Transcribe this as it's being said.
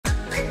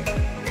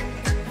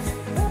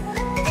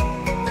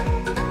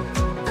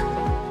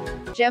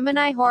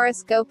Gemini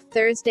Horoscope,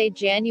 Thursday,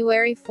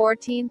 January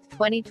 14,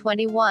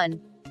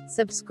 2021.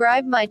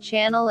 Subscribe my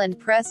channel and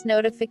press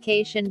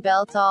notification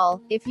bell to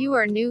all, if you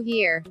are new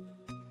here.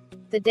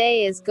 The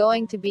day is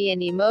going to be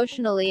an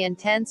emotionally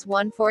intense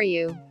one for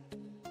you.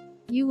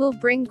 You will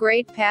bring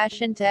great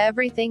passion to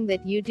everything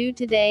that you do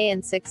today,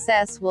 and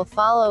success will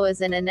follow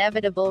as an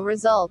inevitable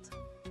result.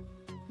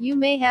 You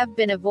may have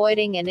been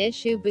avoiding an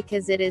issue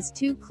because it is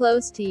too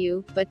close to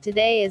you, but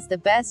today is the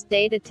best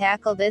day to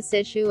tackle this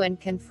issue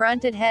and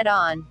confront it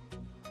head-on.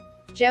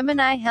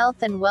 Gemini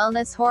Health and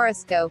Wellness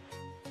Horoscope.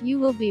 You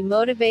will be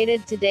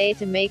motivated today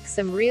to make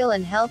some real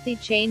and healthy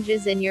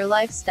changes in your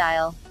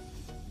lifestyle.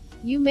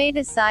 You may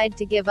decide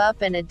to give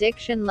up an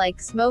addiction like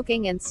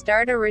smoking and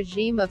start a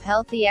regime of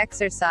healthy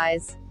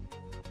exercise.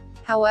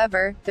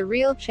 However, the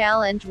real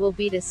challenge will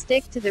be to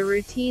stick to the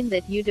routine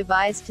that you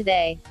devise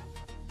today.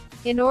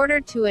 In order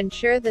to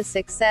ensure the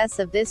success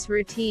of this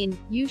routine,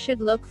 you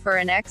should look for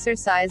an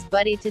exercise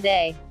buddy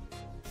today.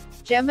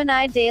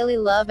 Gemini Daily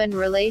Love and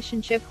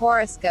Relationship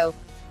Horoscope.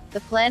 The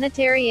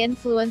planetary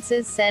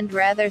influences send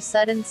rather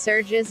sudden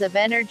surges of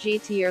energy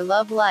to your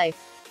love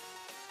life.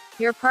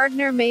 Your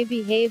partner may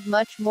behave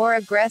much more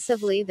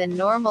aggressively than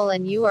normal,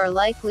 and you are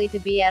likely to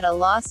be at a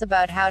loss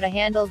about how to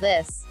handle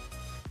this.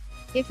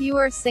 If you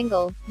are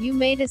single, you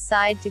may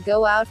decide to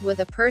go out with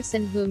a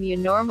person whom you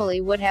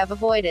normally would have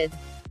avoided.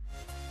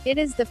 It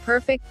is the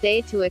perfect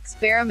day to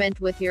experiment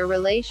with your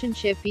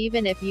relationship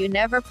even if you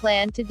never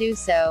planned to do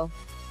so.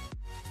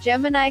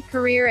 Gemini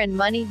Career and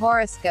Money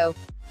Horoscope.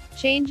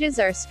 Changes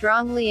are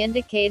strongly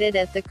indicated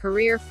at the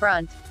career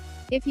front.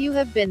 If you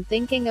have been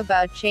thinking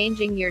about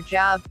changing your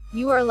job,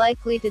 you are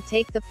likely to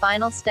take the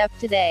final step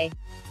today.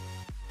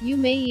 You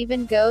may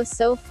even go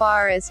so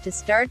far as to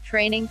start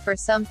training for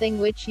something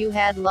which you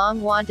had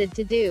long wanted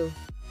to do.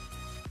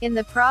 In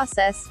the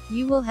process,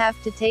 you will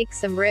have to take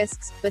some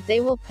risks, but they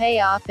will pay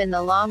off in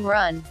the long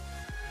run.